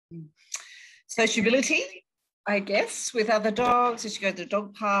sociability, I guess, with other dogs? As you go to the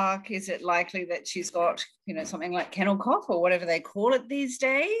dog park, is it likely that she's got, you know, something like kennel cough or whatever they call it these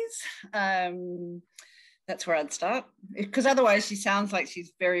days? That's where I'd start, because otherwise she sounds like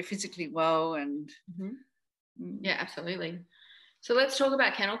she's very physically well. And yeah, absolutely. So let's talk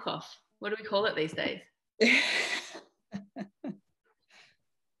about kennel cough. What do we call it these days?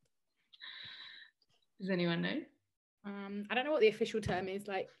 Does anyone know? I don't know what the official term is,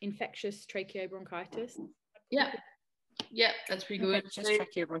 like infectious tracheobronchitis. Yeah, that's pretty good. Infectious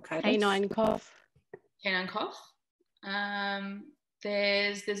tracheobronchitis. Canine cough. Canine cough.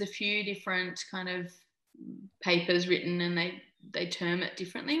 There's a few different kind of papers written, and they term it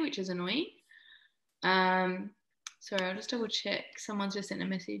differently, which is annoying. Sorry, I'll just double check. Someone's just sent a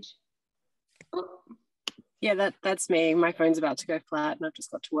message. Oh. Yeah, that's me. My phone's about to go flat and I've just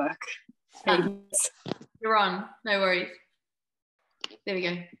got to work. You're on, no worries. There we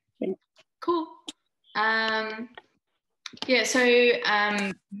go. Cool. Yeah, so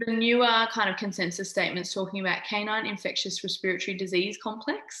the newer kind of consensus statements talking about canine infectious respiratory disease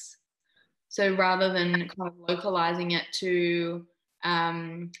complex. So rather than kind of localizing it to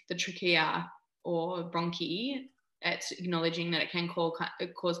the trachea or bronchi, it's acknowledging that it can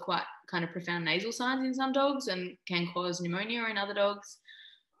cause quite kind of profound nasal signs in some dogs and can cause pneumonia in other dogs.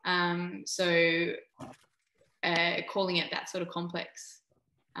 So calling it that sort of complex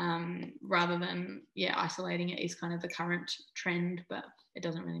rather than, isolating it is kind of the current trend, but it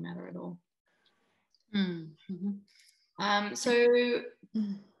doesn't really matter at all. So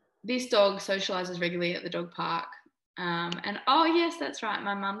this dog socializes regularly at the dog park. And oh yes, that's right,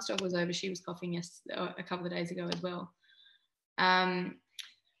 my mum's dog was over. She was coughing a couple of days ago as well.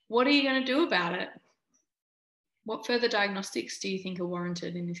 What are you going to do about it? What further diagnostics do you think are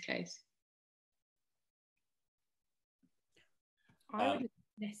warranted in this case?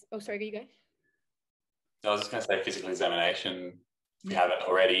 Sorry, you go. I was just going to say physical examination, if you haven't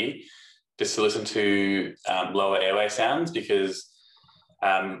already, just to listen to lower airway sounds, because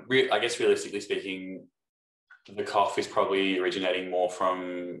I guess realistically speaking, the cough is probably originating more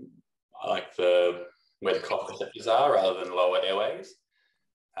from like where the cough receptors are rather than lower airways.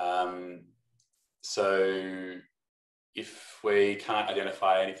 So if we can't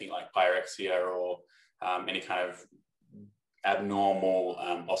identify anything like pyrexia or any kind of abnormal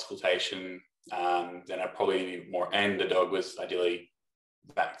auscultation, then I'd probably be more, and the dog was ideally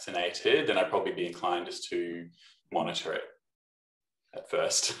vaccinated, then I'd probably be inclined just to monitor it at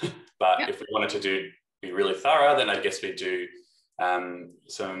first. But if we wanted to be really thorough, then I guess we'd do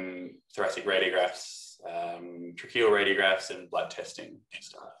some thoracic radiographs, tracheal radiographs, and blood testing and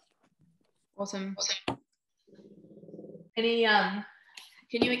stuff. Awesome. Any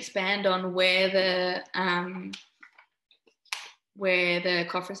can you expand on where the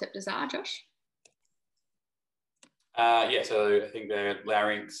cough receptors are, Josh? So I think the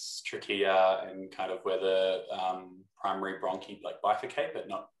larynx, trachea, and kind of where the primary bronchi like bifurcate, but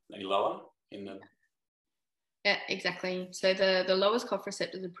not any lower in the. Yeah, exactly. So the lowest cough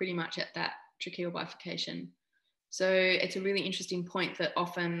receptors are pretty much at that tracheal bifurcation. So it's a really interesting point that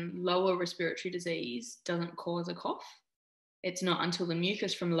often lower respiratory disease doesn't cause a cough. It's not until the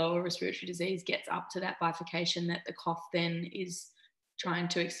mucus from lower respiratory disease gets up to that bifurcation that the cough then is trying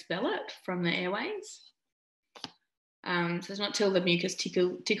to expel it from the airways. So it's not till the mucus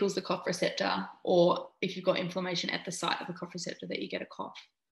tickles the cough receptor, or if you've got inflammation at the site of the cough receptor, that you get a cough.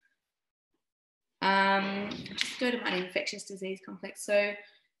 Just go to my infectious disease complex. So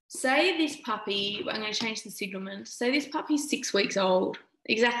say this puppy, I'm going to change the signalment. Say this puppy's 6 weeks old,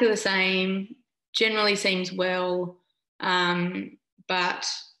 exactly the same, generally seems well, but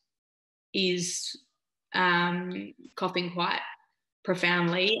is coughing quite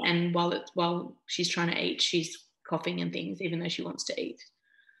profoundly, and while she's trying to eat, she's coughing and things, even though she wants to eat.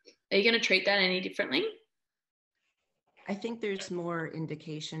 Are you going to treat that any differently? I think there's more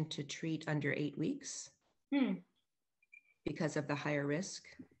indication to treat under 8 weeks because of the higher risk.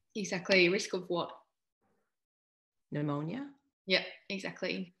 Exactly. Risk of what? Pneumonia. Yeah,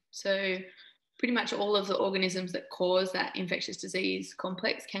 exactly. So pretty much all of the organisms that cause that infectious disease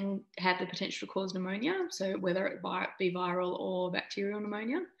complex can have the potential to cause pneumonia. So whether it be viral or bacterial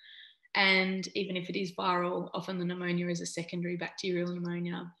pneumonia. And even if it is viral, often the pneumonia is a secondary bacterial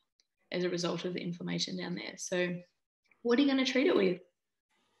pneumonia as a result of the inflammation down there. So what are you going to treat it with?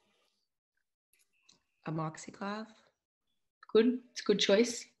 Amoxiclav. Good. It's a good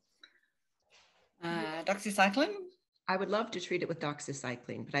choice. Doxycycline? I would love to treat it with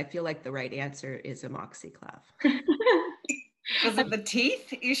doxycycline, but I feel like the right answer is amoxiclav. Was it the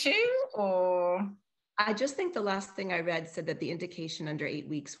teeth issue or? I just think the last thing I read said that the indication under 8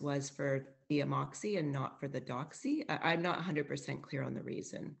 weeks was for the amoxi and not for the doxy. I'm not 100% clear on the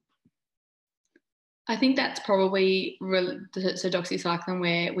reason. I think that's probably so doxycycline,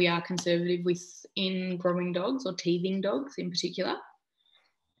 where we are conservative with in growing dogs or teething dogs in particular.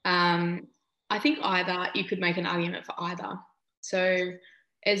 I think either, you could make an argument for either. So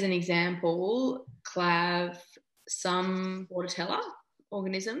as an example, clav, some Bordetella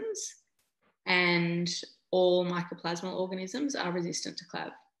organisms and all mycoplasmal organisms are resistant to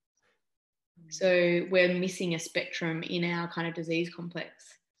clav. So we're missing a spectrum in our kind of disease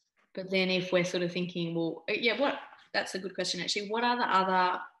complex. But then if we're sort of thinking, well, yeah, that's a good question actually. What are the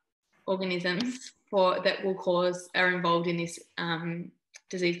other organisms that are involved in this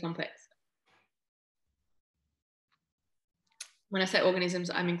disease complex? When I say organisms,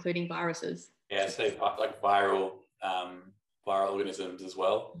 I'm including viruses. Yeah, so like viral organisms as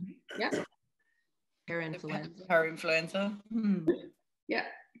well. Yeah. Parainfluenza. Parainfluenza. Yeah.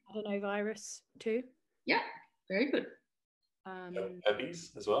 Adenovirus too. Yeah, very good.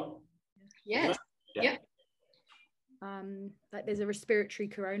 Herpes as well. Yeah. Yeah. Like there's a respiratory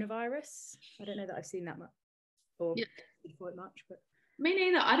coronavirus. I don't know that I've seen that much or before it much, but me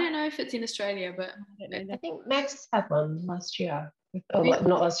neither. I don't know if it's in Australia, but I think Max had one last year. Or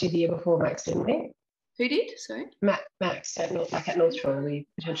not last year, the year before. Max, didn't we? Who did? Sorry. Max at North Shore, we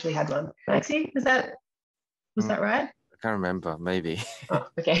potentially had one. Maxie, was that right? I can't remember. Maybe. Oh,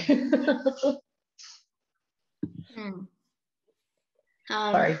 okay.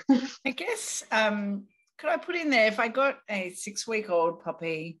 Sorry. I guess, could I put in there, if I got a 6-week-old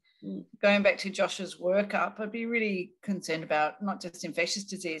puppy, going back to Josh's workup, I'd be really concerned about not just infectious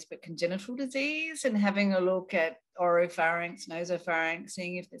disease, but congenital disease, and having a look at oropharynx, nasopharynx,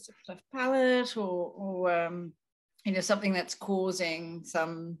 seeing if there's a cleft palate or something that's causing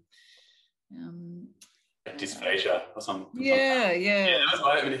some dysphagia or something. Yeah. That was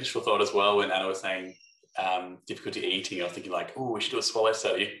my initial thought as well when Anna was saying difficulty eating. I was thinking like, oh, we should do a swallow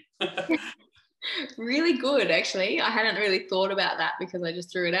study. Really good, actually. I hadn't really thought about that because I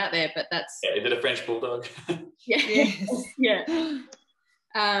just threw it out there, but that's... Yeah, is it a French bulldog? Yes. Yeah.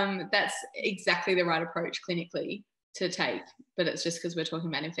 That's exactly the right approach clinically to take, but it's just because we're talking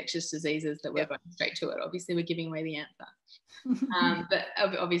about infectious diseases that we're going straight to it. Obviously, we're giving away the answer. But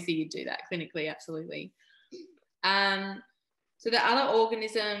obviously you do that clinically, absolutely. So the other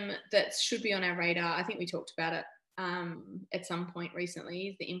organism that should be on our radar, I think we talked about it at some point recently,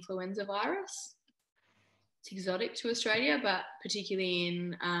 is the influenza virus. It's exotic to Australia, but particularly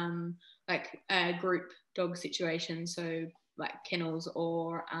in like a group dog situation, so like kennels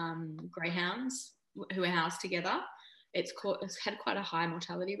or greyhounds who are housed together. It's had quite a high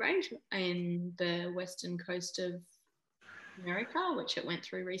mortality rate in the western coast of America, which it went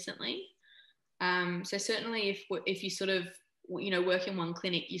through recently. So certainly if you sort of, work in one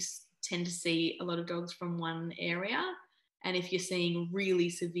clinic, you tend to see a lot of dogs from one area. And if you're seeing really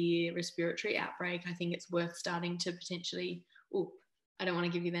severe respiratory outbreak, I think it's worth starting to potentially, I don't want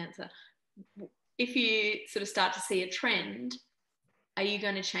to give you the answer. If you sort of start to see a trend, are you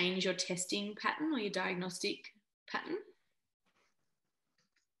going to change your testing pattern or your diagnostic pattern?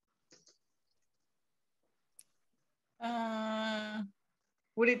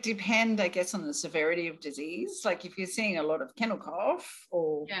 Would it depend, I guess, on the severity of disease? Like if you're seeing a lot of kennel cough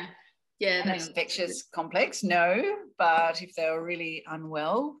or that's infectious complex, no. But if they were really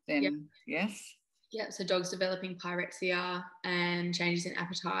unwell, then yes. Yeah, so dogs developing pyrexia and changes in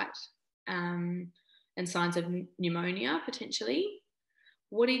appetite and signs of pneumonia potentially.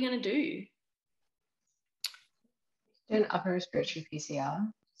 What are you going to do? Do an upper respiratory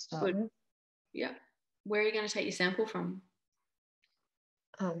PCR. Start with. Yeah. Where are you going to take your sample from?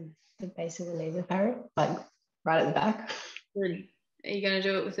 The base of the nasopharynx, like right at the back. Good. Are you going to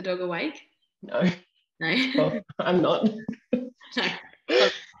do it with the dog awake? No. No. Well, I'm not.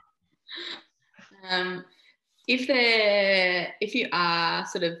 No. If you are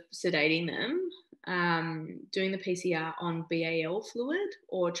sort of sedating them, doing the PCR on BAL fluid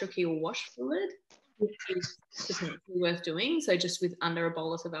or tracheal wash fluid is potentially worth doing. So just with under a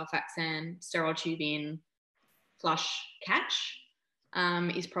bolus of Alfaxan, sterile tube in, flush, catch,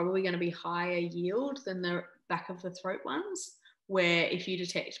 is probably going to be higher yield than the back of the throat ones, where if you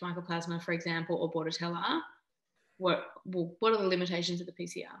detect mycoplasma, for example, or Bordetella, what are the limitations of the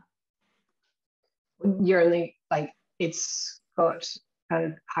PCR? You're only it's got kind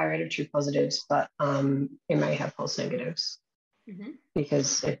of high rate of true positives, but it may have false negatives. Mm-hmm.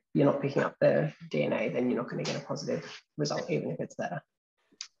 Because if you're not picking up the DNA, then you're not going to get a positive result, even if it's there.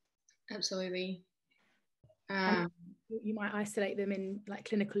 Absolutely. you might isolate them in like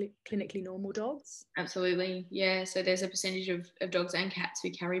clinically normal dogs. Absolutely, yeah. So there's a percentage of dogs and cats who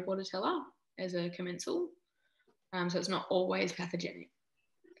carry Bordetella as a commensal, so it's not always pathogenic.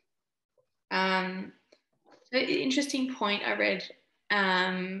 So interesting point I read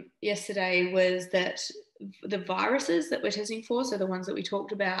yesterday was that the viruses that we're testing for, so the ones that we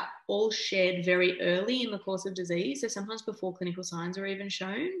talked about, all shared very early in the course of disease, so sometimes before clinical signs are even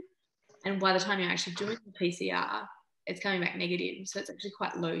shown. And by the time you're actually doing the PCR, it's coming back negative. So it's actually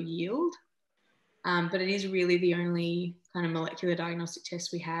quite low yield. But it is really the only kind of molecular diagnostic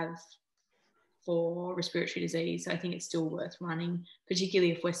test we have for respiratory disease. So I think it's still worth running,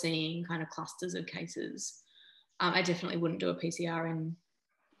 particularly if we're seeing kind of clusters of cases. I definitely wouldn't do a PCR in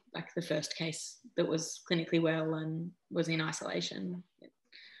like the first case that was clinically well and was in isolation.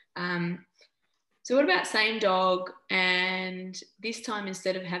 So what about same dog, and this time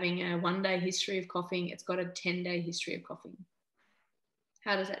instead of having a 1-day history of coughing, it's got a 10-day history of coughing?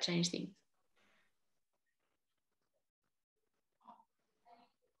 How does that change things?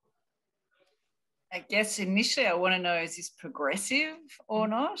 I guess initially I want to know, is this progressive or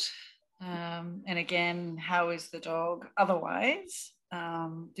not? And again, how is the dog otherwise?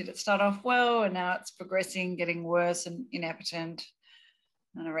 Did it start off well and now it's progressing, getting worse and inappetent,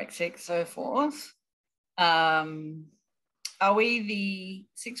 anorexic, so forth? Are we the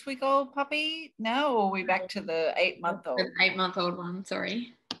 6-week-old puppy now, or are we back to the 8-month-old? The 8-month-old one,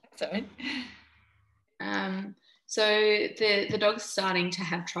 sorry. Sorry. So the dog's starting to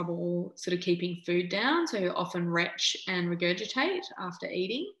have trouble sort of keeping food down, so he'll often retch and regurgitate after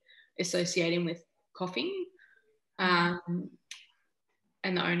eating, associating with coughing. And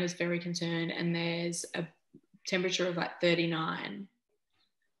the owner's very concerned, and there's a temperature of like 39.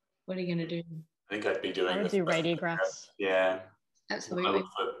 What are you going to do? I think I'd be doing radiographs. Yeah. Absolutely. I look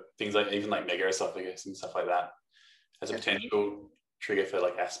for things like even like megaesophagus and stuff like that as a potential trigger for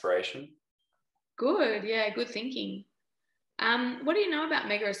like aspiration. Good, yeah, good thinking. What do you know about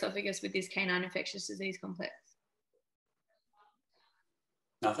megaesophagus with this canine infectious disease complex?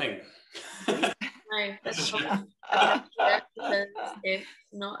 Nothing. No, that's because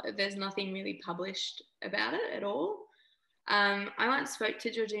there's nothing really published about it at all. I once spoke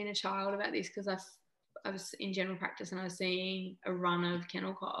to Georgina Child about this because I was in general practice and I was seeing a run of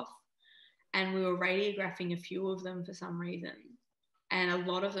kennel cough, and we were radiographing a few of them for some reason, and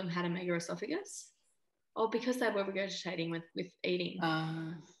a lot of them had a megaesophagus, because they were regurgitating with eating.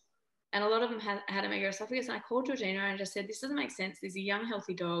 And a lot of them had a megaesophagus, and I called Georgina and just said, this doesn't make sense. These are young,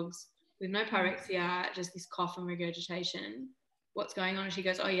 healthy dogs with no pyrexia, just this cough and regurgitation. What's going on? And she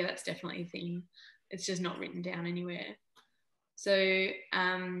goes, oh yeah, that's definitely a thing. It's just not written down anywhere. So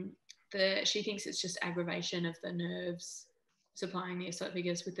she thinks it's just aggravation of the nerves supplying the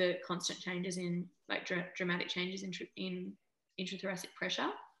esophagus with the constant changes in, like dramatic changes in intrathoracic pressure.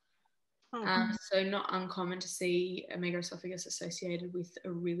 So not uncommon to see a megaesophagus associated with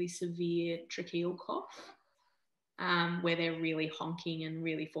a really severe tracheal cough, where they're really honking and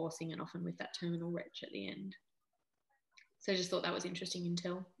really forcing, and often with that terminal retch at the end. So I just thought that was interesting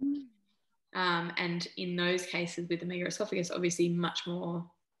intel. And in those cases with the megaesophagus, obviously much more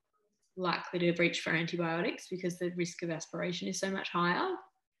likely to reach for antibiotics because the risk of aspiration is so much higher.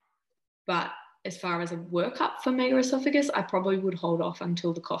 But as far as a workup for megaesophagus, I probably would hold off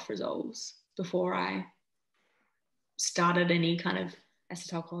until the cough resolves before I started any kind of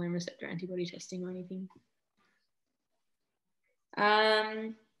acetylcholine receptor antibody testing or anything.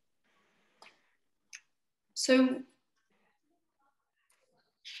 So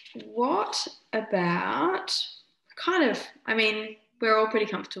what about we're all pretty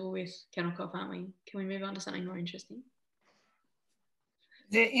comfortable with kennel cough, aren't we? Can we move on to something more interesting?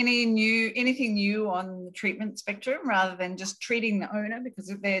 Is there anything new on the treatment spectrum rather than just treating the owner, because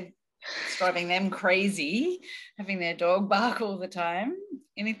it's driving them crazy, having their dog bark all the time?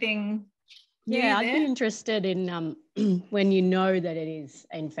 Anything new there? I'd be interested in when you know that it is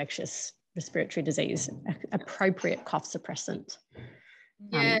infectious respiratory disease, appropriate cough suppressant,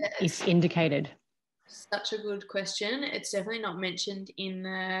 if indicated. Such a good question. It's definitely not mentioned in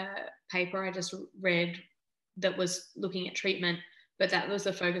the paper I just read that was looking at treatment, but that was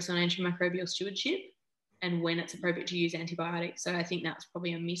the focus on antimicrobial stewardship and when it's appropriate to use antibiotics. So I think that was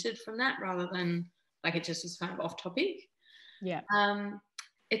probably omitted from that rather than like it just was kind of off topic. Yeah.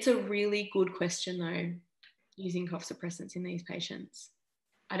 It's a really good question though, using cough suppressants in these patients.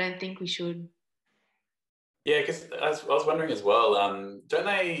 I don't think we should. Yeah, because I was wondering as well, don't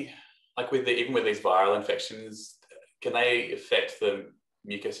they, like even with these viral infections, can they affect the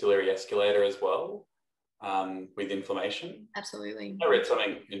mucociliary escalator as well with inflammation? Absolutely. I read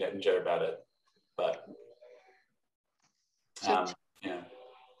something in Edinger about it, but Yeah.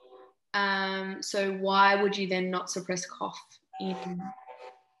 So why would you then not suppress cough in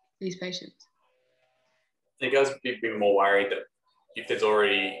these patients? I think I was a bit more worried that if there's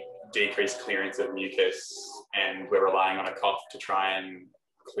already decreased clearance of mucus and we're relying on a cough to try and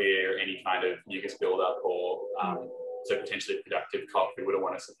clear any kind of mucus buildup or so potentially productive cough, we wouldn't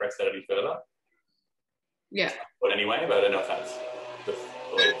want to suppress that any further. Yeah. But anyway, but I don't know if that's the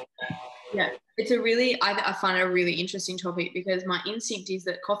belief. Yeah, it's a really, I find it a really interesting topic because my instinct is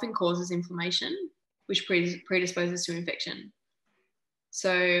that coughing causes inflammation, which predisposes to infection.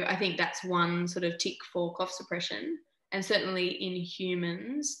 So I think that's one sort of tick for cough suppression. And certainly in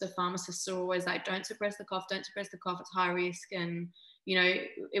humans, the pharmacists are always like, don't suppress the cough, it's high risk. And, you know,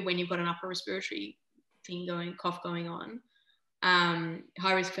 when you've got an upper respiratory thing cough going on,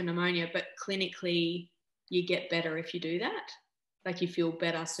 high risk for pneumonia, but clinically you get better if you do that. Like you feel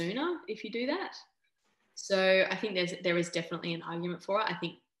better sooner if you do that. So I think there is definitely an argument for it. I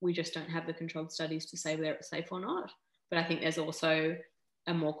think we just don't have the controlled studies to say whether it's safe or not. But I think there's also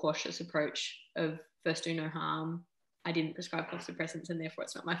a more cautious approach of first do no harm. I didn't prescribe cough suppressants and therefore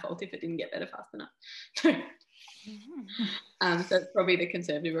it's not my fault if it didn't get better fast enough. So that's probably the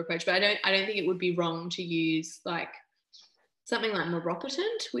conservative approach. But I don't think it would be wrong to use like something like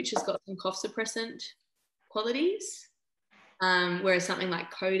meropetant, which has got some cough suppressant qualities. Whereas something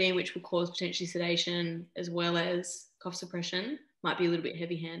like codeine, which will cause potentially sedation as well as cough suppression, might be a little bit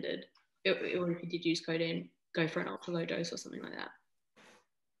heavy-handed. Or if you did use codeine, go for an ultra-low dose or something like that.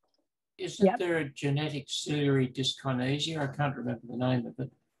 Isn't there a genetic ciliary dyskinesia? I can't remember the name of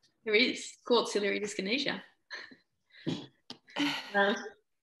it. There is. It's called ciliary dyskinesia. There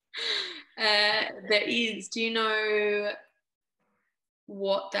is. Do you know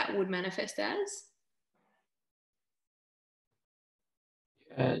what that would manifest as?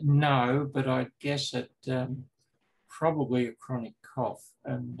 No, but I guess it probably a chronic cough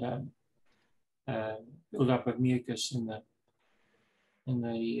and build up of mucus in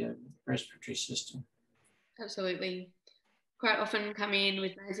the respiratory system. Absolutely. Quite often come in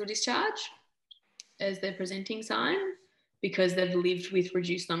with nasal discharge as their presenting sign because they've lived with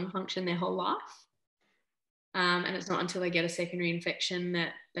reduced lung function their whole life. And it's not until they get a secondary infection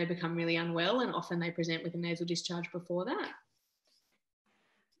that they become really unwell, and often they present with a nasal discharge before that.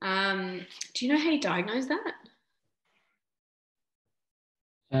 Do you know how you diagnose that?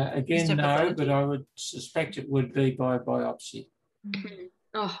 Again, no, but I would suspect it would be by biopsy.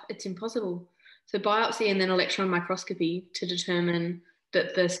 Oh, it's impossible. So biopsy and then electron microscopy to determine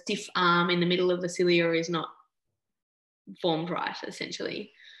that the stiff arm in the middle of the cilia is not formed right,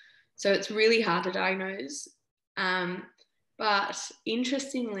 essentially. So it's really hard to diagnose. But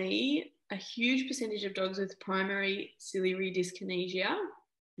interestingly, a huge percentage of dogs with primary ciliary dyskinesia,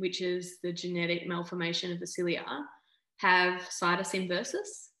 which is the genetic malformation of the cilia, have situs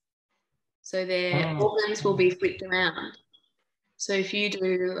inversus. So their organs will be flipped around. So if you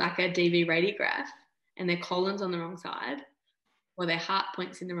do like a DV radiograph and their colon's on the wrong side or their heart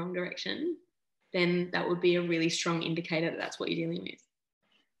points in the wrong direction, then that would be a really strong indicator that that's what you're dealing with.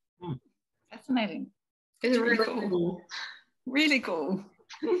 Fascinating. It's really cool. Really cool.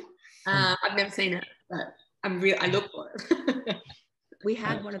 I've never seen it, but I look for it. We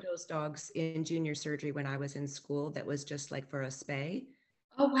had one of those dogs in junior surgery when I was in school that was just like for a spay.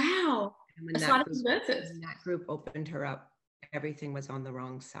 Oh, wow. And when that group opened her up, everything was on the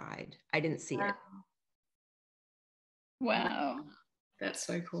wrong side. I didn't see it. Wow. That's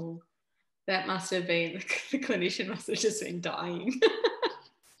so cool. That must have been, the clinician must have just been dying.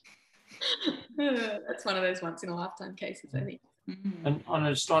 That's one of those once in a lifetime cases, I think. And on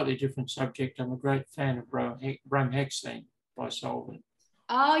a slightly different subject, I'm a great fan of bromhexine bisolvent.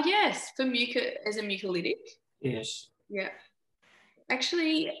 Oh, yes, for as a mucolytic. Yes. Yeah.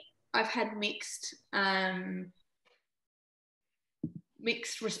 Actually, I've had mixed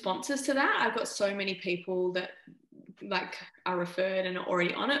responses to that. I've got so many people that like are referred and are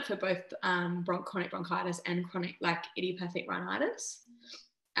already on it for both chronic bronchitis and chronic like idiopathic rhinitis.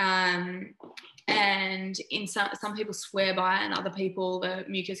 And in some people swear by it, and other people the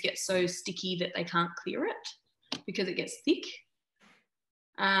mucus gets so sticky that they can't clear it because it gets thick.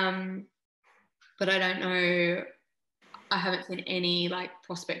 But I don't know, I haven't seen any like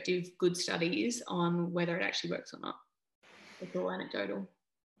prospective good studies on whether it actually works or not. It's all anecdotal.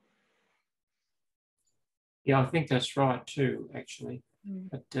 Yeah, I think that's right too, actually.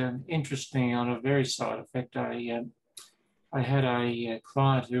 But interesting, on a very side effect, I had a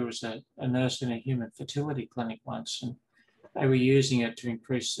client who was a nurse in a human fertility clinic once, and they were using it to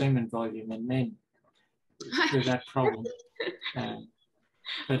increase semen volume in men with that problem.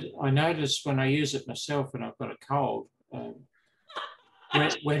 But I noticed when I use it myself when I've got a cold,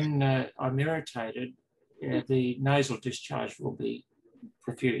 when I'm irritated, the nasal discharge will be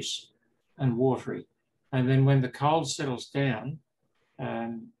profuse and watery. And then when the cold settles down,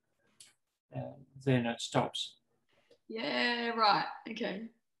 then it stops. Yeah, right. Okay.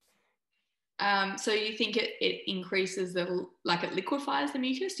 So you think it increases it liquefies the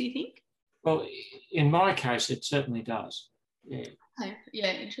mucus, do you think? Well, in my case, it certainly does. Yeah. Okay.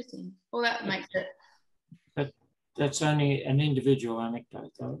 Yeah, interesting. Well, that makes it. But that's only an individual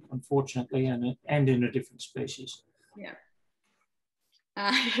anecdote, though, unfortunately, and in a different species. Yeah.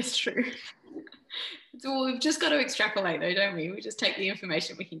 That's true. So we've just got to extrapolate, though, don't we? We just take the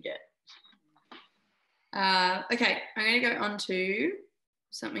information we can get. Okay, I'm going to go on to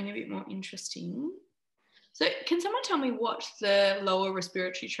something a bit more interesting. So can someone tell me what the lower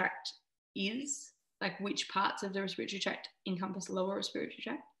respiratory tract is? Like which parts of the respiratory tract encompass lower respiratory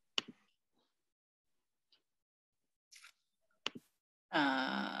tract?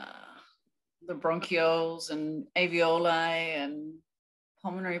 The bronchioles and alveoli and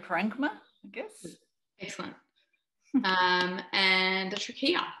pulmonary parenchyma, I guess. Excellent. And the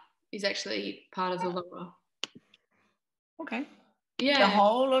trachea is actually part of the lower. Okay. Yeah. The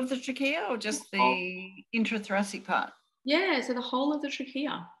whole of the trachea or just the intrathoracic part? Yeah, so the whole of the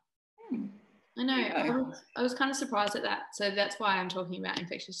trachea. I know. Yeah. I was kind of surprised at that. So that's why I'm talking about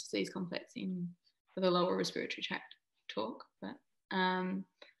infectious disease complex for the lower respiratory tract talk. But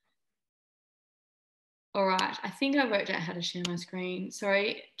all right, I think I worked out how to share my screen.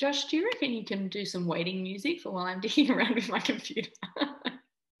 Sorry, Josh, do you reckon you can do some waiting music for while I'm digging around with my computer?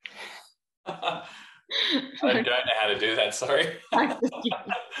 I don't know how to do that, sorry.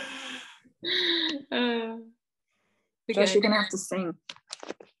 Josh, you're going to have to sing.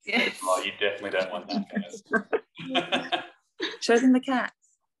 Yes. Oh, you definitely don't want that, guys. Show them the cat.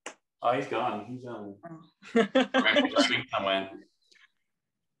 Oh, he's gone. He's somewhere.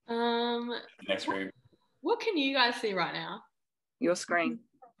 Next room. What can you guys see right now? Your screen.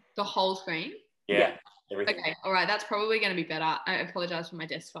 The whole screen? Yeah. Everything. Okay, all right, that's probably going to be better. I apologize for my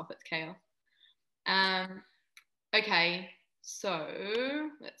desktop, it's chaos. Okay, so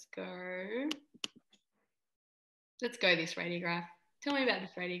let's go this radiograph. Tell me about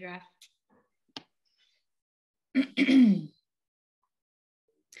this radiograph.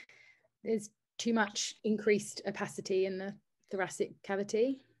 There's too much increased opacity in the thoracic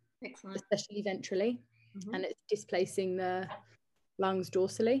cavity. Excellent. Especially ventrally, and it's displacing the lungs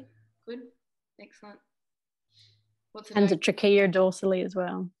dorsally. Good. Excellent. And the trachea dorsally as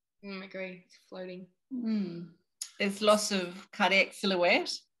well. I agree. It's floating. There's loss of cardiac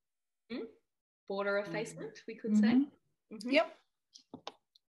silhouette. Border effacement, we could say. Yep.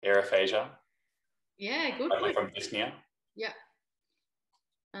 Aerophagia. Yeah, good. From dyspnea. Yeah.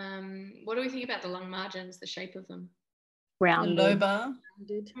 What do we think about the lung margins, the shape of them? Rounded. The lobar.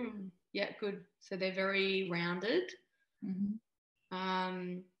 Yeah, good. So they're very rounded.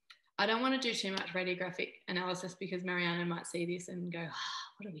 I don't want to do too much radiographic analysis because Mariana might see this and go,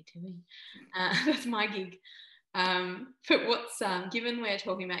 what are we doing? That's my gig. But what's, given we're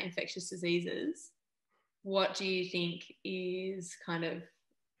talking about infectious diseases, what do you think is kind of,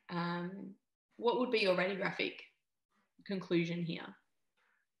 what would be your radiographic conclusion here?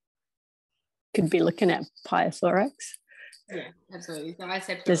 Could be looking at pyothoracx. Yeah, absolutely. So I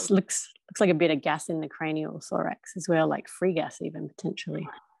said this looks like a bit of gas in the cranial thorax as well, like free gas even potentially.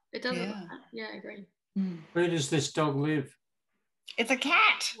 It does look like that. Yeah, I agree. Where does this dog live? It's a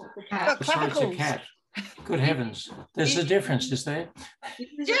cat. It's a cat. It's got clavicles. So it's a cat. Good heavens. There's a difference, is there?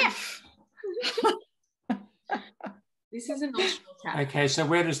 Jeff! This is a North Shore cat. Okay, so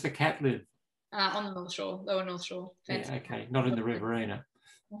where does the cat live? On the North Shore, lower North Shore. Yeah, okay, not in the Riverina.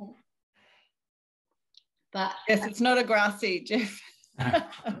 But yes, it's not a grassy, Jeff.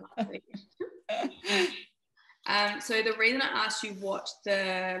 So the reason I asked you what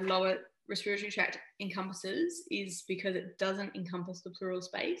the lower respiratory tract encompasses is because it doesn't encompass the pleural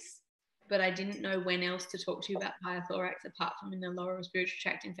space, but I didn't know when else to talk to you about pyothoracx apart from in the lower respiratory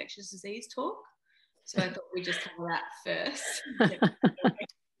tract infectious disease talk. So I thought we'd just cover that first.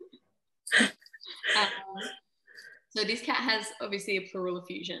 So this cat has obviously a pleural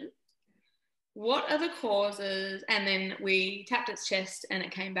effusion. What are the causes? And then we tapped its chest and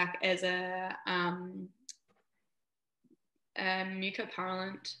it came back as a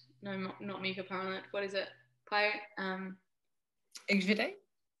mucopurulent. No, not mucopurulent. What is it? Exudate?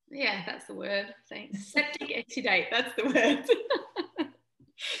 Yeah, that's the word. Thanks. Septic exudate. That's the word.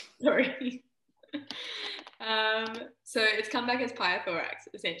 Sorry. So it's come back as pyothoracx,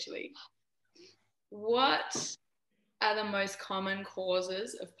 essentially. What are the most common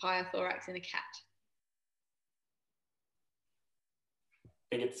causes of pyothoracx in a cat?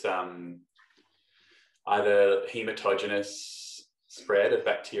 think it's either hematogenous spread of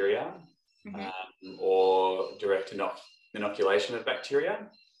bacteria or direct inoculation of bacteria.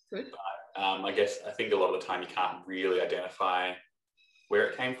 Good. But I think a lot of the time you can't really identify where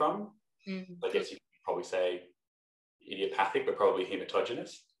it came from. I guess you could probably say idiopathic, but probably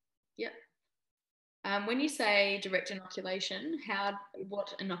hematogenous. Yep. When you say direct inoculation,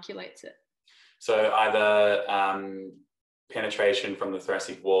 what inoculates it? So either penetration from the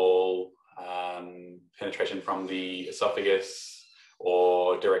thoracic wall, penetration from the esophagus,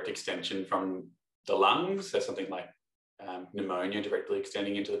 or direct extension from the lungs. So something like pneumonia directly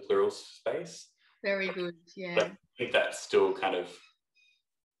extending into the pleural space. Very good, yeah. But I think that's still kind of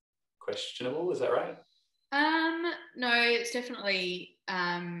questionable, is that right? No, it's definitely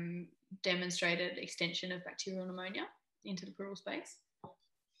demonstrated extension of bacterial pneumonia into the pleural space.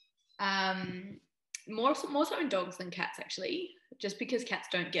 More so in dogs than cats, actually, just because cats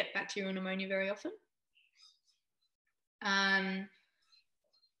don't get bacterial pneumonia very often.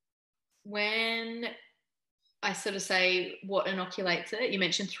 When I sort of say what inoculates it, you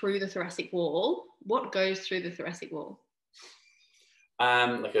mentioned through the thoracic wall. What goes through the thoracic wall?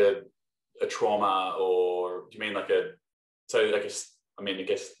 Like a trauma, or do you mean I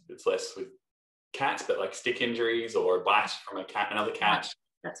guess it's less with cats, but like stick injuries or a bite from another cat.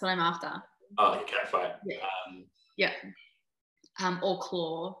 That's what I'm after. Oh, like a cat fight. Yeah. Or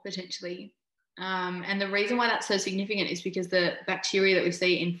claw, potentially. And the reason why that's so significant is because the bacteria that we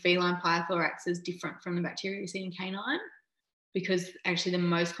see in feline pyrothorax is different from the bacteria we see in canine, because actually the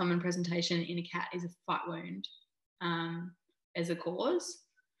most common presentation in a cat is a fight wound as a cause.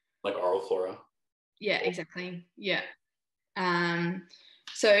 Like oral flora. Yeah, exactly. Yeah.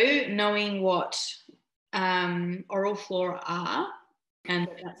 So knowing what oral flora are, and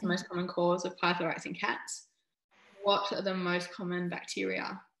that's the most common cause of pyrothorax in cats, what are the most common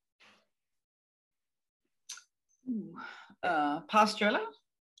bacteria? Pasteurella.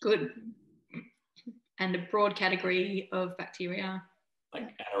 Good. And a broad category of bacteria.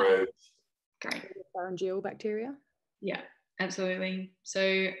 Like anaerobes. Great. Pharyngeal bacteria. Yeah, absolutely.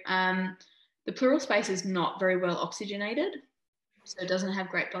 So the pleural space is not very well oxygenated, so it doesn't have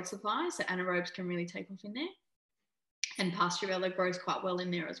great blood supply, so anaerobes can really take off in there. And Pasteurella grows quite well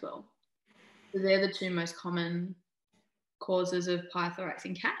in there as well. So they're the two most common causes of pyrothorax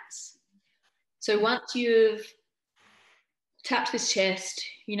in cats. So once you've tapped this chest,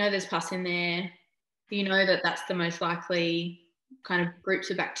 you know there's pus in there, you know that that's the most likely kind of groups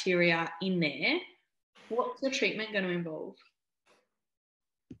of bacteria in there, what's the treatment going to involve?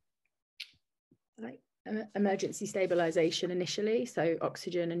 Like emergency stabilization initially, so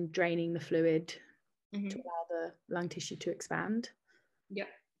oxygen and draining the fluid to allow the lung tissue to expand. Yep.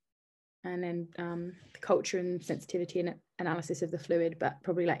 And then the culture and sensitivity and analysis of the fluid, but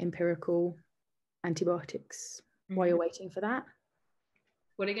probably like empirical antibiotics while you're waiting for that.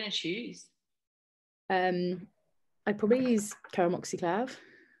 What are you going to choose? I'd probably use Caramoxiclav.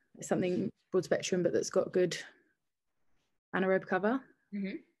 It's something broad spectrum, but that's got good anaerobe cover.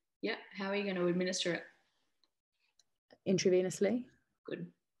 Yeah. How are you going to administer it? Intravenously. Good.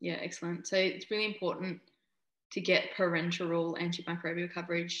 Yeah, excellent. So it's really important to get parenteral antimicrobial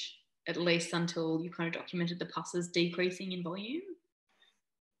coverage at least until you kind of documented the pus decreasing in volume.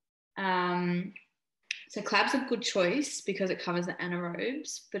 So Clav's a good choice because it covers the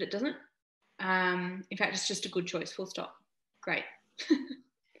anaerobes, but it doesn't. In fact, it's just a good choice. Full stop. Great.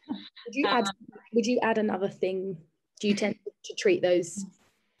 Would you add another thing? Do you tend to treat those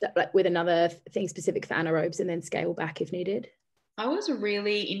like with another thing specific for anaerobes and then scale back if needed? I was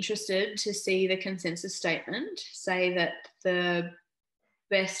really interested to see the consensus statement say that the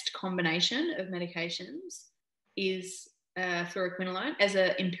best combination of medications is fluoroquinolone as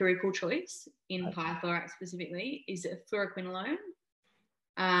an empirical choice in pyrothorax specifically, is fluoroquinolone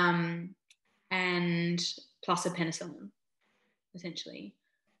and plus a penicillin, essentially.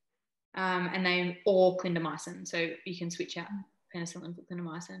 And they or clindamycin. So you can switch out penicillin for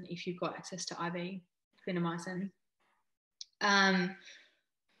clindamycin if you've got access to IV clindamycin. I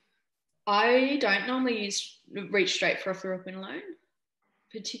don't normally reach straight for a fluoroquinolone,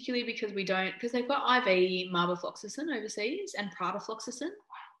 particularly because they've got IV marbafloxacin overseas and pradafloxacin.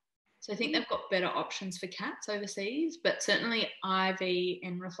 So I think they've got better options for cats overseas, but certainly IV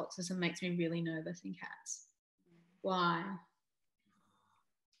enrofloxacin makes me really nervous in cats. Why?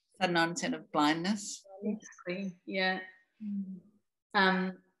 Sudden onset of blindness. Exactly, yeah.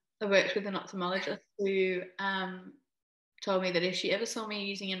 I worked with an ophthalmologist who told me that if she ever saw me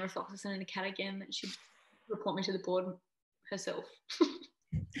using enrofloxacin in a cat again, that she'd report me to the board herself.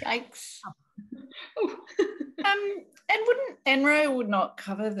 Yikes. And wouldn't Enro would not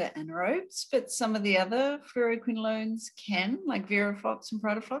cover the anaerobes, but some of the other fluoroquinolones can, like Viraflox and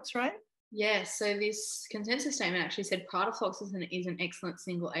Pratoflox, right? Yeah, so this consensus statement actually said Pratoflox is an excellent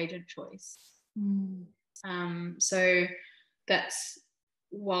single agent choice. So that's,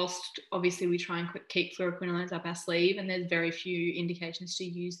 whilst obviously we try and keep fluoroquinolones up our sleeve, and there's very few indications to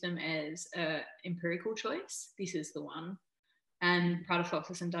use them as an empirical choice, this is the one. And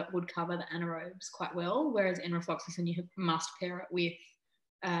pratofloxacin would cover the anaerobes quite well, whereas enrofloxacin you must pair it with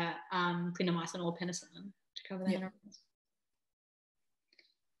clindamycin or penicillin to cover the anaerobes.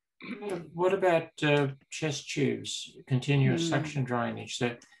 What about chest tubes, continuous suction drainage?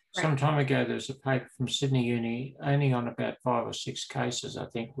 So some time ago, there was a paper from Sydney Uni, only on about 5 or 6 cases, I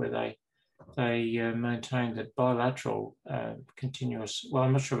think, where they maintained that bilateral continuous, well,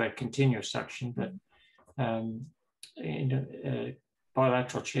 I'm not sure about continuous suction, but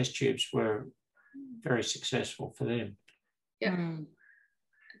bilateral chest tubes were very successful for them. Yeah,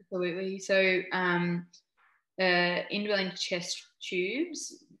 absolutely. So indwelling chest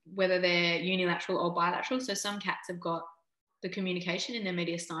tubes, whether they're unilateral or bilateral, so some cats have got the communication in their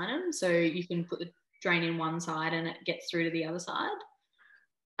mediastinum, so you can put the drain in one side and it gets through to the other side.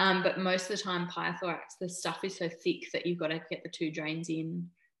 But most of the time, pyothorax, the stuff is so thick that you've got to get the 2 drains in,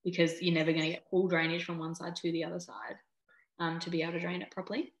 because you're never going to get full drainage from one side to the other side to be able to drain it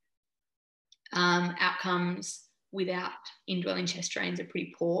properly. Outcomes without indwelling chest drains are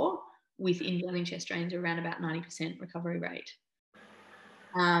pretty poor. With indwelling chest drains, around about 90% recovery rate.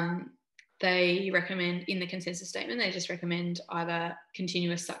 They recommend, in the consensus statement, they just recommend either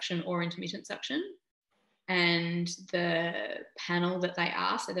continuous suction or intermittent suction. And the panel that they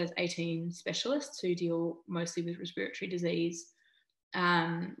asked, so there's 18 specialists who deal mostly with respiratory disease,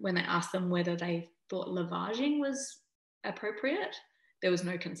 when they asked them whether they thought lavaging was appropriate, there was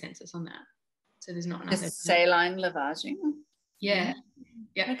no consensus on that. So there's not enough. Saline lavaging? Yeah.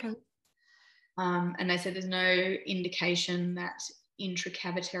 Yeah. Okay. And they said there's no indication that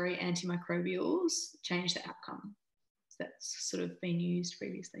intracavitary antimicrobials change the outcome. So that's sort of been used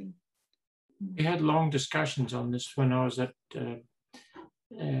previously. We had long discussions on this when I was at in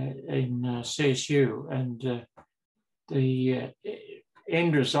CSU, and the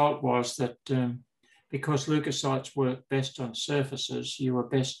end result was that because leukocytes work best on surfaces, you were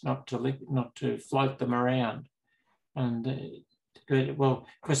best not to float them around. And well,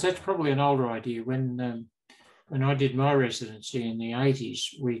 because that's probably an older idea. When I did my residency in the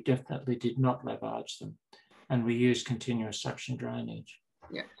 80s, we definitely did not lavage them, and we used continuous suction drainage.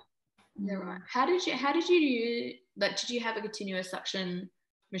 Yeah, you're right. How did you like? Did you have a continuous suction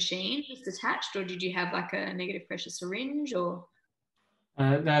machine just attached, or did you have like a negative pressure syringe, or?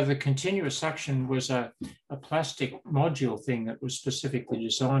 No, the continuous suction was a plastic module thing that was specifically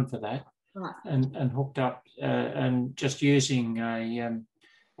designed for that, right. and hooked up, and just using a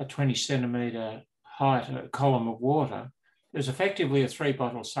 20 centimetre height, a column of water. It was effectively a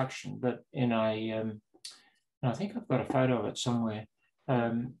 3-bottle suction, but in a, I think I've got a photo of it somewhere,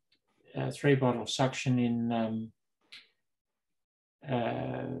 a 3-bottle suction in,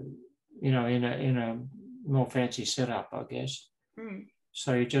 in a more fancy setup, I guess. Mm.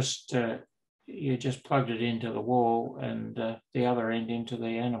 So you just plugged it into the wall and the other end into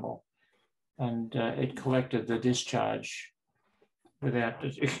the animal, and it collected the discharge without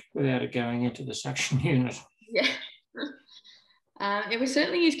it going into the suction unit. Yeah. We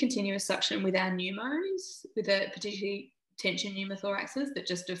certainly use continuous suction with our pneumos, with particularly tension pneumothoraxes that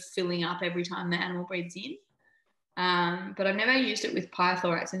just are filling up every time the animal breathes in. But I've never used it with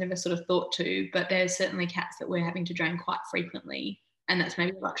pyothorax. I never sort of thought to, but there's certainly cats that we're having to drain quite frequently. And that's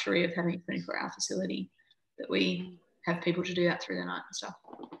maybe the luxury of having a 24-hour facility, that we have people to do that through the night and stuff.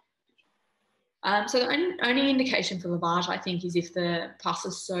 So the only indication for lavage, I think, is if the pus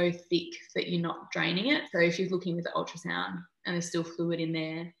is so thick that you're not draining it. So if you're looking with the ultrasound and there's still fluid in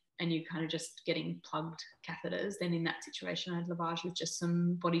there and you're kind of just getting plugged catheters, then in that situation I'd lavage with just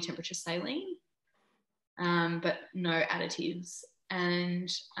some body temperature saline, but no additives. And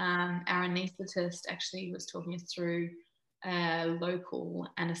our anaesthetist actually was talking us through local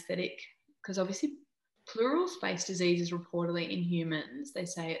anaesthetic, because obviously pleural space disease is reportedly in humans. They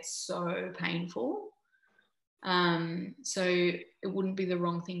say it's so painful. So it wouldn't be the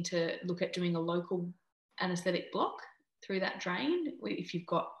wrong thing to look at doing a local anaesthetic block through that drain if you've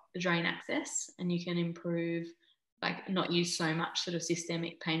got the drain access, and you can improve, like not use so much sort of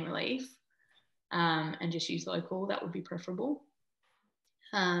systemic pain relief and just use local. That would be preferable.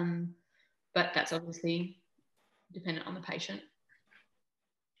 But that's obviously dependent on the patient. Is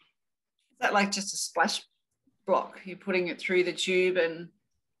that like just a splash block? You're putting it through the tube and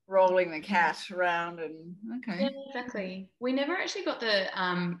rolling the cat around and okay. Yeah, exactly. We never actually got the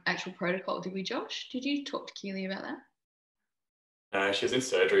actual protocol, did we, Josh? Did you talk to Keely about that? No, she was in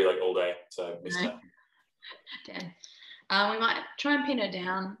surgery like all day, so I missed her. Damn. We might try and pin her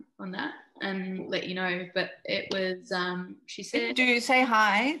down on that and let you know. But it was, she said... Do say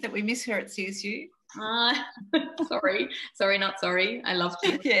hi, that we miss her at CSU. Sorry, not sorry. I love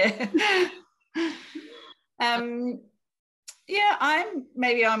you. Yeah. Yeah,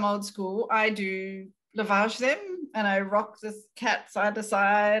 I'm old school. I do lavage them and I rock the cat side to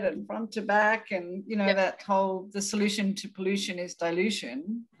side and front to back, and you know, yep. That whole, the solution to pollution is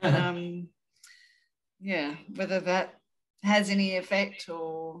dilution. Yeah, whether that has any effect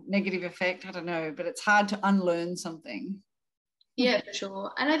or negative effect, I don't know, but it's hard to unlearn something. Yeah, for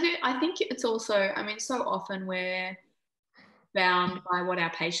sure. And I think it's also, I mean, so often we're bound by what our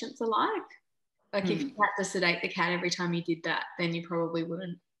patients are like. Like if you had to sedate the cat every time you did that, then you probably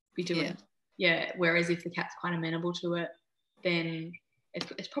wouldn't be doing it. Yeah. Whereas if the cat's quite amenable to it, then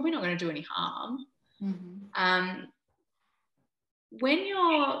it's probably not going to do any harm. Mm-hmm.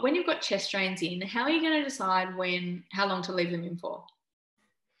 When you've got chest drains in, how are you going to decide how long to leave them in for?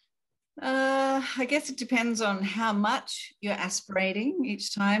 I guess it depends on how much you're aspirating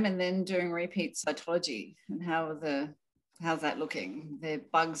each time, and then doing repeat cytology and how's that looking. The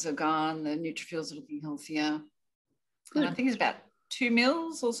bugs are gone, the neutrophils are looking healthier. Good. And I think it's about 2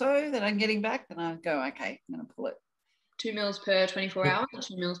 mils or so that I'm getting back, and I go, okay, I'm going to pull it. 2 mils per 24 hours or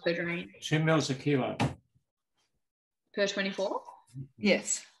 2 mils per drain? 2 mils a kilo. Per 24?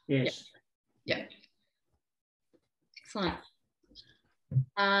 Yes. Yes. Yeah. Excellent.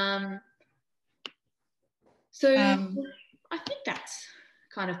 So I think that's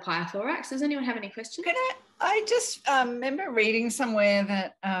kind of pyothorax. Does anyone have any questions? I just remember reading somewhere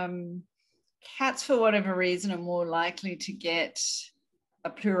that cats, for whatever reason, are more likely to get a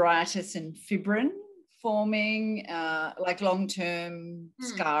pleuritis and fibrin forming, like long-term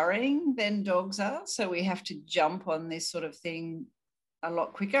scarring, than dogs are. So we have to jump on this sort of thing a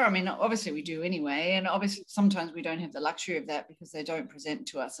lot quicker. I mean, obviously we do anyway, and obviously sometimes we don't have the luxury of that because they don't present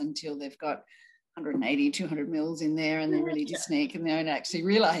to us until they've got 180, 200 mils in there, and they're ready to sneak, and no one actually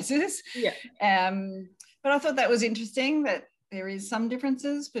realizes. Yeah. But I thought that was interesting that there is some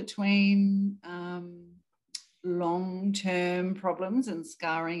differences between long-term problems and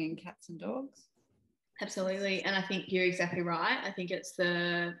scarring in cats and dogs. Absolutely. And I think you're exactly right. I think it's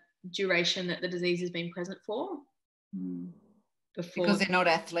the duration that the disease has been present for. Because they're not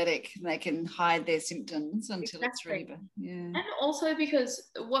athletic, they can hide their symptoms until it's really bad. Yeah. And also because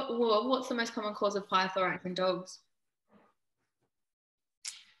what's the most common cause of pyothorax in dogs?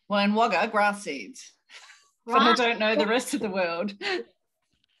 Well, in Wagga, grass seeds. Right. But I don't know the rest of the world.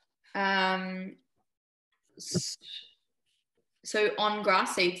 So on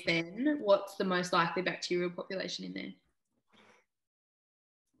grass seeds then, what's the most likely bacterial population in there?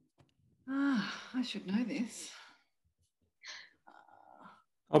 I should know this.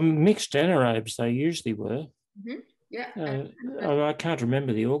 Mixed anaerobes, they usually were. Mm-hmm. Yeah. I can't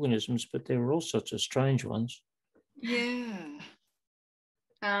remember the organisms, but there were all sorts of strange ones. Yeah.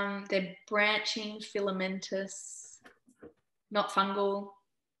 They're branching, filamentous, not fungal.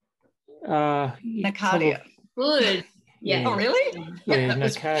 Nocardia. Good. Yeah. Oh, really? Yeah,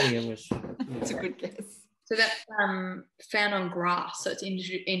 Nocardia was. That's a good guess. So that's found on grass, so it's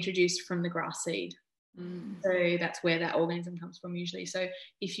introduced from the grass seed. So that's where that organism comes from usually. So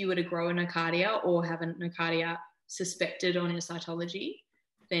if you were to grow a nocardia or have a nocardia suspected on your cytology,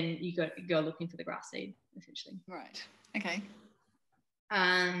 then you go looking for the grass seed, essentially. Right. Okay.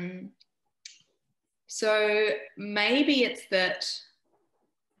 So maybe it's that,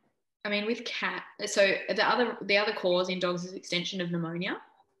 I mean, with cat, so the other cause in dogs is extension of pneumonia.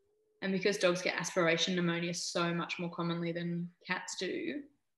 And because dogs get aspiration pneumonia so much more commonly than cats do,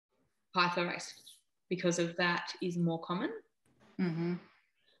 pyothorax, because of that, is more common.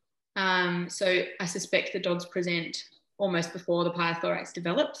 Mm-hmm. So I suspect the dogs present almost before the pyothorax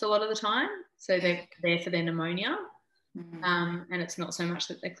develops a lot of the time. So they're there for their pneumonia. Mm-hmm. And it's not so much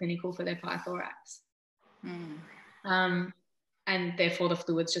that they're clinical for their pyothorax. And therefore the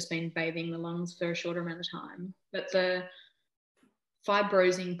fluid's just been bathing the lungs for a shorter amount of time. But the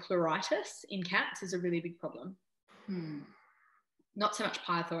fibrosing pleuritis in cats is a really big problem. Not so much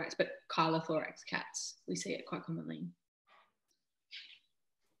pyothorax, but chylothorax cats. We see it quite commonly.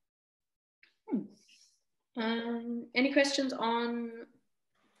 Any questions on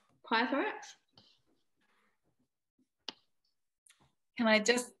pyothorax? Can I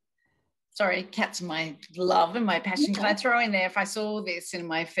just sorry, cats are my love and my passion. Can I throw in there, if I saw this in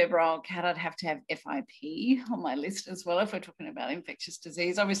my febrile cat, I'd have to have FIP on my list as well if we're talking about infectious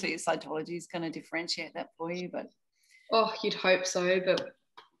disease. Obviously, cytology is going to differentiate that for you, but... Oh, you'd hope so, but...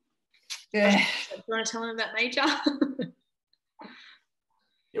 Yeah. Do you want to tell them about Major?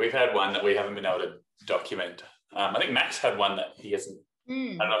 Yeah, we've had one that we haven't been able to document. I think Max had one that he hasn't...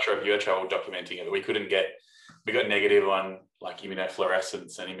 I'm not sure if you had trouble documenting it, but we couldn't get... We got negative on like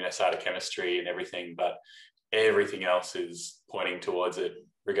immunofluorescence and immunocytochemistry and everything, but everything else is pointing towards it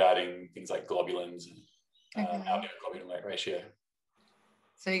regarding things like globulins and albumin-globulin ratio.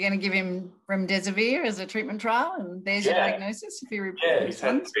 So you're going to give him remdesivir as a treatment trial, and there's your diagnosis if he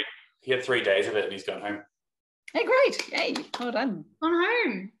responds? He had 3 days of it and he's gone home. Hey, great. Yay, well done. Gone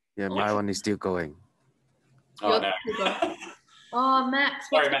home. Yeah, my one is still going. Oh, no. Oh, Max.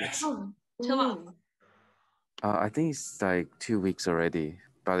 Sorry, Max. Tell us. I think it's like 2 weeks already,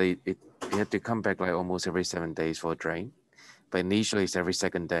 but it had to come back like almost every 7 days for a drain. But initially it's every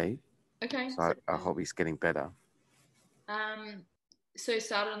second day. Okay. So I hope it's getting better. So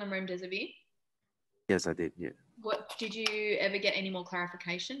started on the remdesivir? Yes, I did, yeah. What did you ever get any more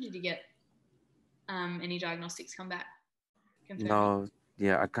clarification? Did you get any diagnostics come back? No,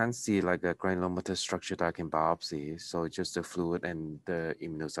 yeah, I can't see like a granulomatous structure that I can biopsy. So just the fluid and the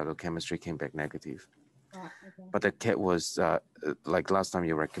immunocytochemistry came back negative. Right, okay. But the cat was like last time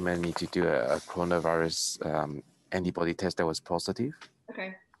you recommended me to do a coronavirus antibody test that was positive.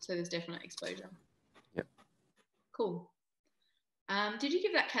 Okay, so there's definite exposure. Yep. Cool. Did you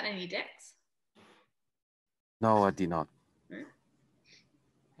give that cat any dex? No, I did not.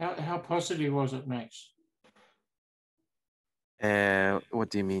 How positive was it, Max? What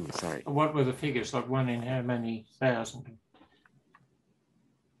do you mean? Sorry. What were the figures? Like one in how many thousand?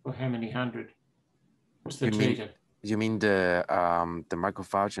 Or how many hundred? What's the titer? You mean the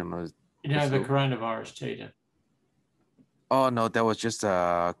microphage or the coronavirus titer? Oh no, that was just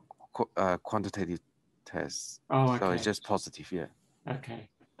a quantitative test. Oh, okay. So it's just positive, yeah. Okay.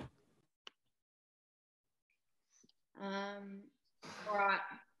 All right.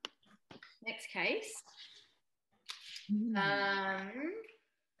 Next case.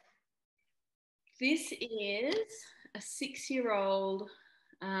 This is a 6-year-old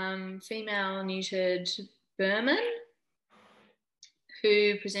female neutered Burman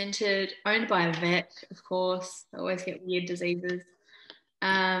who presented, owned by a vet, of course. I always get weird diseases.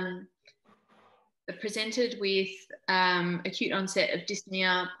 Presented with acute onset of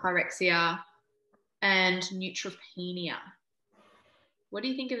dyspnea, pyrexia, and neutropenia. What do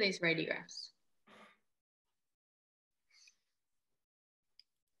you think of these radiographs?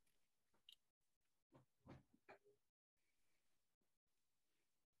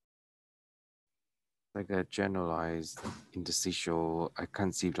 Like a generalized interstitial, I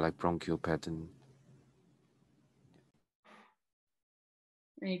can't see like bronchial pattern.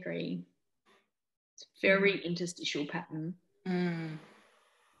 I agree. It's very interstitial pattern.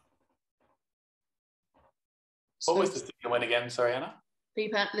 What was the signalment again? Sorry, Anna?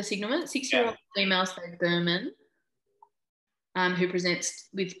 The signalment, 6-year-old female spayed Burman who presents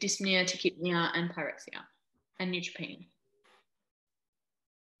with dyspnea, tachypnea, and pyrexia and neutropenia.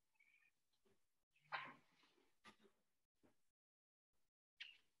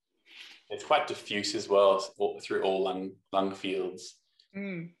 It's quite diffuse as well through all lung fields,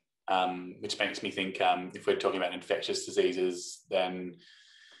 which makes me think if we're talking about infectious diseases, then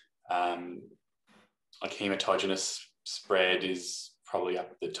like hematogenous spread is probably up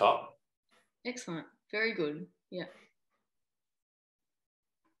at the top. Excellent. Very good. Yeah.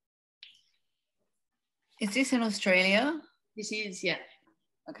 Is this in Australia? This is, yeah.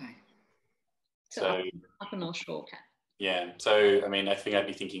 Okay. So up in North Shore cat. Yeah. So, I mean, I think I'd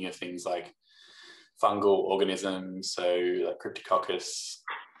be thinking of things like fungal organisms, so like Cryptococcus,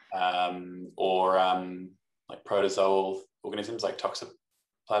 or like protozoal organisms like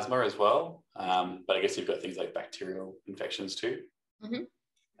Toxoplasma as well. But I guess you've got things like bacterial infections too. Mm-hmm.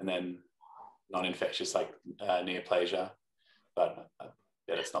 And then non-infectious like neoplasia. But I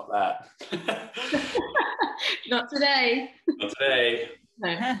bet it's not that. Not today. Not today.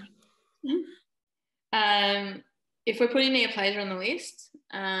 No. If we're putting neoplasia on the list,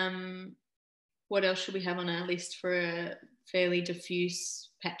 what else should we have on our list for a fairly diffuse,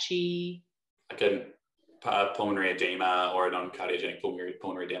 patchy? Like a pulmonary edema or a non-cardiogenic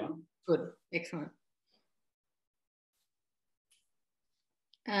pulmonary edema. Good, excellent.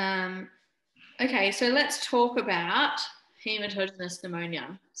 Okay, so let's talk about hematogenous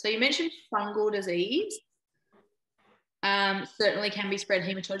pneumonia. So you mentioned fungal disease. Certainly can be spread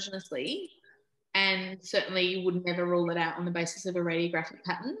hematogenously, and certainly you would never rule it out on the basis of a radiographic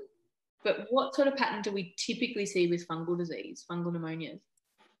pattern. But what sort of pattern do we typically see with fungal disease, fungal pneumonias?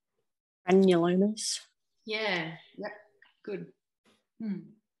 Granulomas. Yeah, yep, good.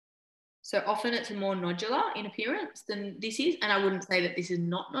 So often it's more nodular in appearance than this is, and I wouldn't say that this is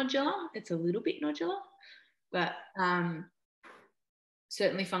not nodular. It's a little bit nodular, but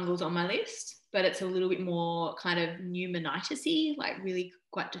certainly fungal's on my list, but it's a little bit more kind of pneumonitis-y, like really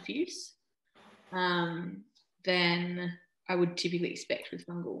quite diffuse, than I would typically expect with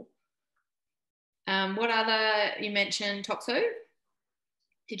fungal. What other, you mentioned toxo,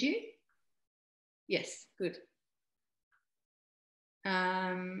 did you? Yes, good.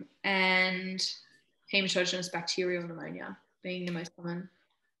 And hematogenous bacterial pneumonia being the most common.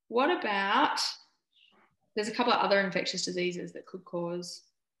 What about, there's a couple of other infectious diseases that could cause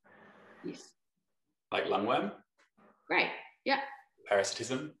this. Like lungworm? Great, yeah.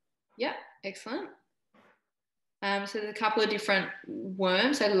 Parasitism? Yeah, excellent. So there's a couple of different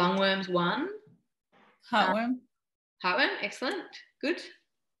worms. So lungworm's one. Heartworm. Heartworm, excellent, good.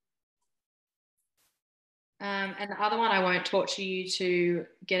 And the other one I won't torture you to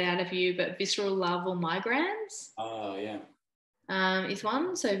get out of you, but visceral larval migrans. Oh, yeah. Is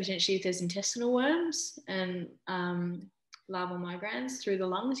one. So potentially if there's intestinal worms and larval migrans through the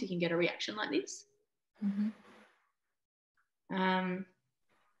lungs, you can get a reaction like this.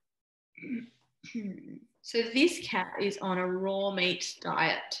 So this cat is on a raw meat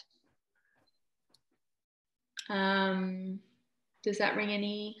diet. Does that ring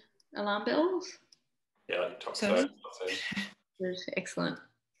any alarm bells? Yeah, like toxo. Good, excellent.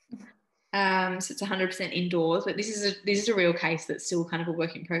 So it's 100% indoors, but this is a real case that's still kind of a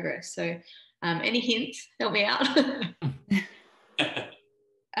work in progress. So any hints? Help me out.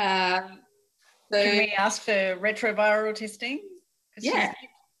 So, can we ask for retroviral testing? Yeah.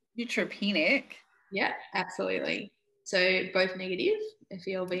 She's neutropenic. Yeah, absolutely. So both negative,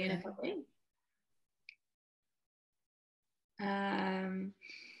 FELV and FLV.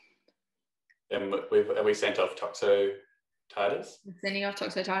 And have we sent off toxotitis? Sending off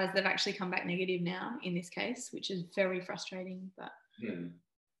toxotitis, they've actually come back negative now in this case, which is very frustrating. But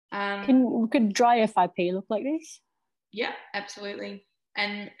could dry FIP look like this? Yeah, absolutely.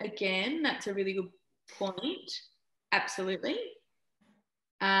 And again, that's a really good point. Absolutely.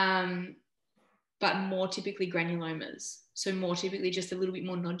 But more typically granulomas. So more typically just a little bit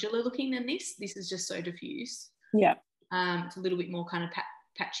more nodular looking than this. This is just so diffuse. Yeah. It's a little bit more kind of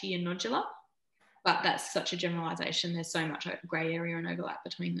patchy and nodular. But that's such a generalisation. There's so much grey area and overlap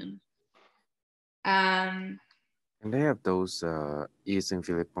between them. And they have those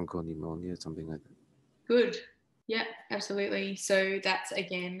eosinophilic bronchopneumonia, something like that. Good. Yeah, absolutely. So that's,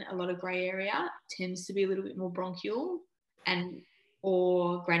 again, a lot of grey area. Tends to be a little bit more bronchial and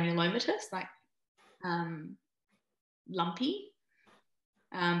or granulomatous, like lumpy,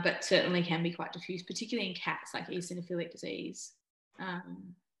 but certainly can be quite diffuse, particularly in cats, like eosinophilic disease.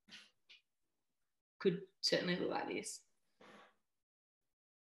 Could certainly look like this.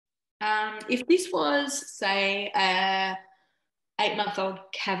 If this was, say, a 8-month-old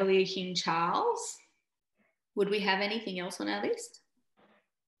Cavalier King Charles, would we have anything else on our list?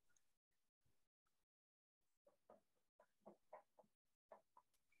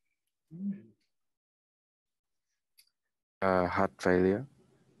 Heart failure.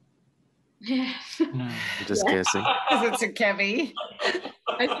 Yeah. No. I'm just guessing. Because it's a cavity.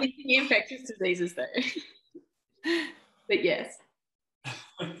 I was thinking infectious diseases though. But yes.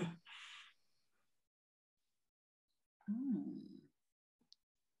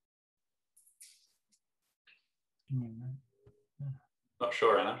 Not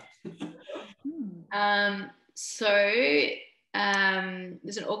sure, Anna. So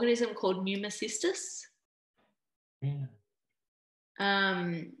there's an organism called pneumocystis,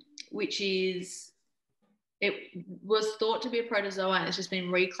 which is, it was thought to be a protozoa and it's just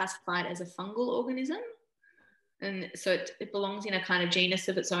been reclassified as a fungal organism. And so it belongs in a kind of genus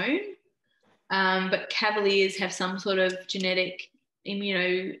of its own. But Cavaliers have some sort of genetic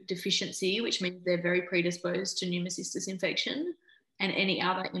immunodeficiency, which means they're very predisposed to pneumocystis infection, and any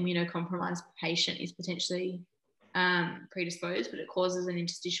other immunocompromised patient is potentially predisposed, but it causes an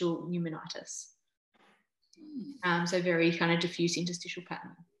interstitial pneumonitis. So very kind of diffuse interstitial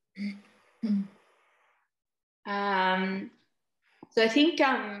pattern. So I think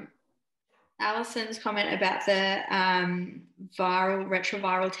Alison's comment about the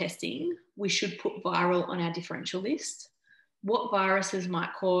retroviral testing, we should put viral on our differential list. What viruses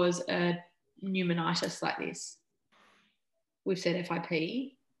might cause a pneumonitis like this? We've said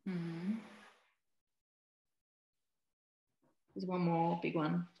FIP. There's one more big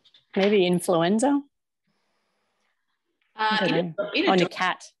one. Maybe influenza? On a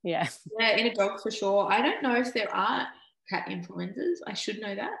cat, yeah. Yeah, in a dog for sure. I don't know if there are cat influenzas. I should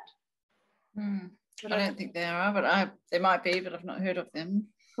know that. I don't think there are, but there might be, but I've not heard of them.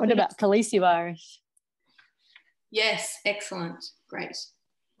 What about calicivirus? Yes, excellent. Great.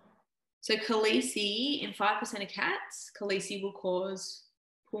 So calici, in 5% of cats, calici will cause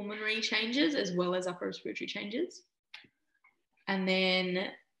pulmonary changes as well as upper respiratory changes. And then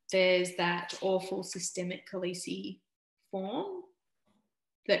there's that awful systemic calici form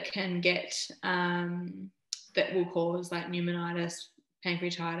that can get, that will cause like pneumonitis,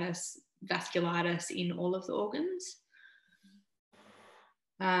 pancreatitis, vasculitis in all of the organs.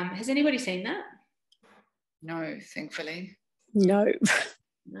 Has anybody seen that? No, thankfully. No.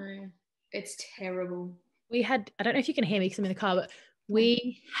 No, it's terrible. We had, I don't know if you can hear me because I'm in the car, but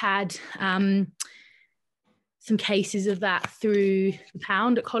we had some cases of that through the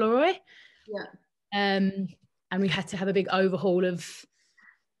pound at Coleroy. Yeah. And we had to have a big overhaul of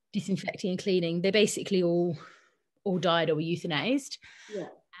disinfecting and cleaning. They basically all died or were euthanized. Yeah.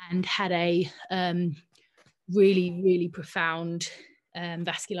 And had a really, really profound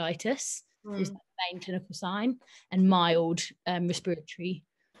vasculitis. It was the main clinical sign, and mild respiratory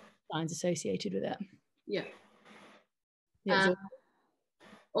signs associated with it. Yeah. Yeah,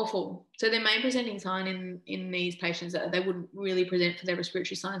 awful. So their main presenting sign in these patients, they wouldn't really present for their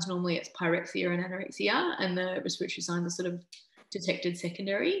respiratory signs. Normally it's pyrexia and anorexia, and the respiratory signs are sort of detected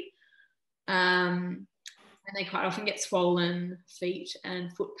secondary. And they quite often get swollen feet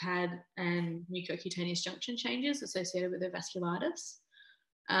and foot pad and mucocutaneous junction changes associated with their vasculitis.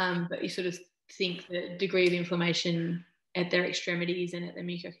 But you sort of think the degree of inflammation at their extremities and at the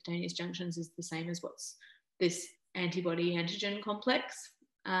mucocutaneous junctions is the same as what's this antibody antigen complex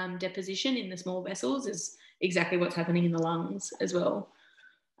deposition in the small vessels is exactly what's happening in the lungs as well.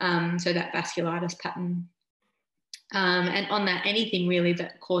 So that vasculitis pattern. And on that, anything really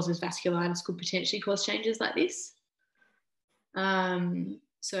that causes vasculitis could potentially cause changes like this.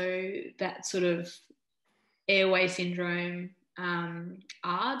 So that sort of airway syndrome,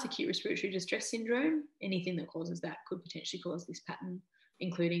 ARDS, acute respiratory distress syndrome, anything that causes that could potentially cause this pattern,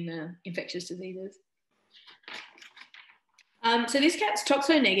 including the infectious diseases. So this cat's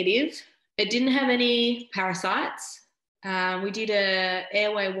toxo-negative. It didn't have any parasites. We did a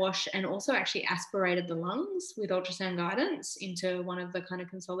airway wash and also actually aspirated the lungs with ultrasound guidance into one of the kind of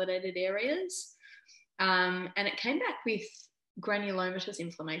consolidated areas. And it came back with granulomatous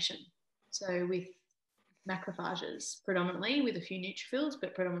inflammation. So with macrophages predominantly, with a few neutrophils,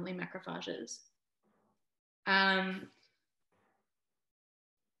 but predominantly macrophages.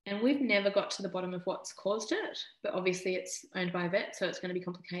 And we've never got to the bottom of what's caused it, but obviously it's owned by a vet, so it's going to be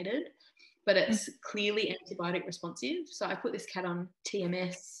complicated. But it's clearly antibiotic responsive. So I put this cat on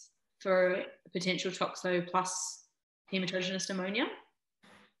TMS for potential toxo plus hematogenous pneumonia.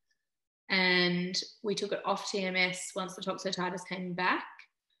 And we took it off TMS once the toxotitis came back.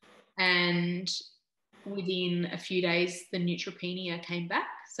 And within a few days, the neutropenia came back.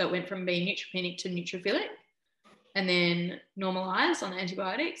 So it went from being neutropenic to neutrophilic and then normalised on the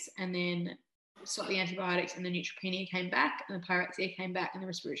antibiotics, and then stopped the antibiotics, and the neutropenia came back, and the pyrexia came back, and the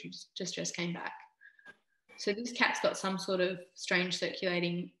respiratory distress came back. So this cat's got some sort of strange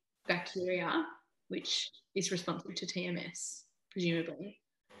circulating bacteria, which is responsive to TMS, presumably.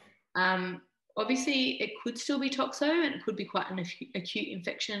 Obviously, it could still be toxo, and it could be quite an acute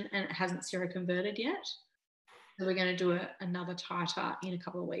infection, and it hasn't seroconverted yet. So we're going to do another titer in a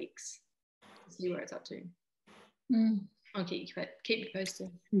couple of weeks to see where it's up to. I'll keep you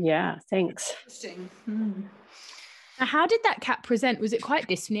posted. Yeah, thanks. Interesting. Now, how did that cat present? Was it quite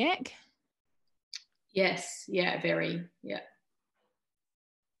dyspneic? Yes, yeah, very, yeah.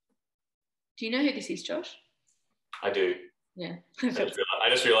 Do you know who this is, Josh? I do. Yeah. I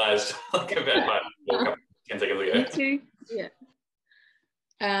just realised like about 10 seconds ago. Me too. Yeah.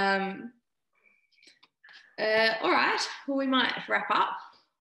 All right. Well, we might wrap up,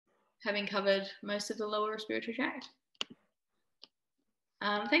 having covered most of the lower respiratory tract.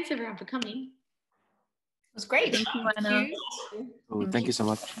 Thanks everyone for coming. It was great. Thank you, Anna. Thank you so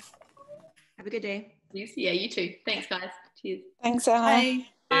much. Have a good day. Yeah, you too. Thanks, guys. Cheers. Thanks, Anna.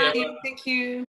 Bye. Thank you.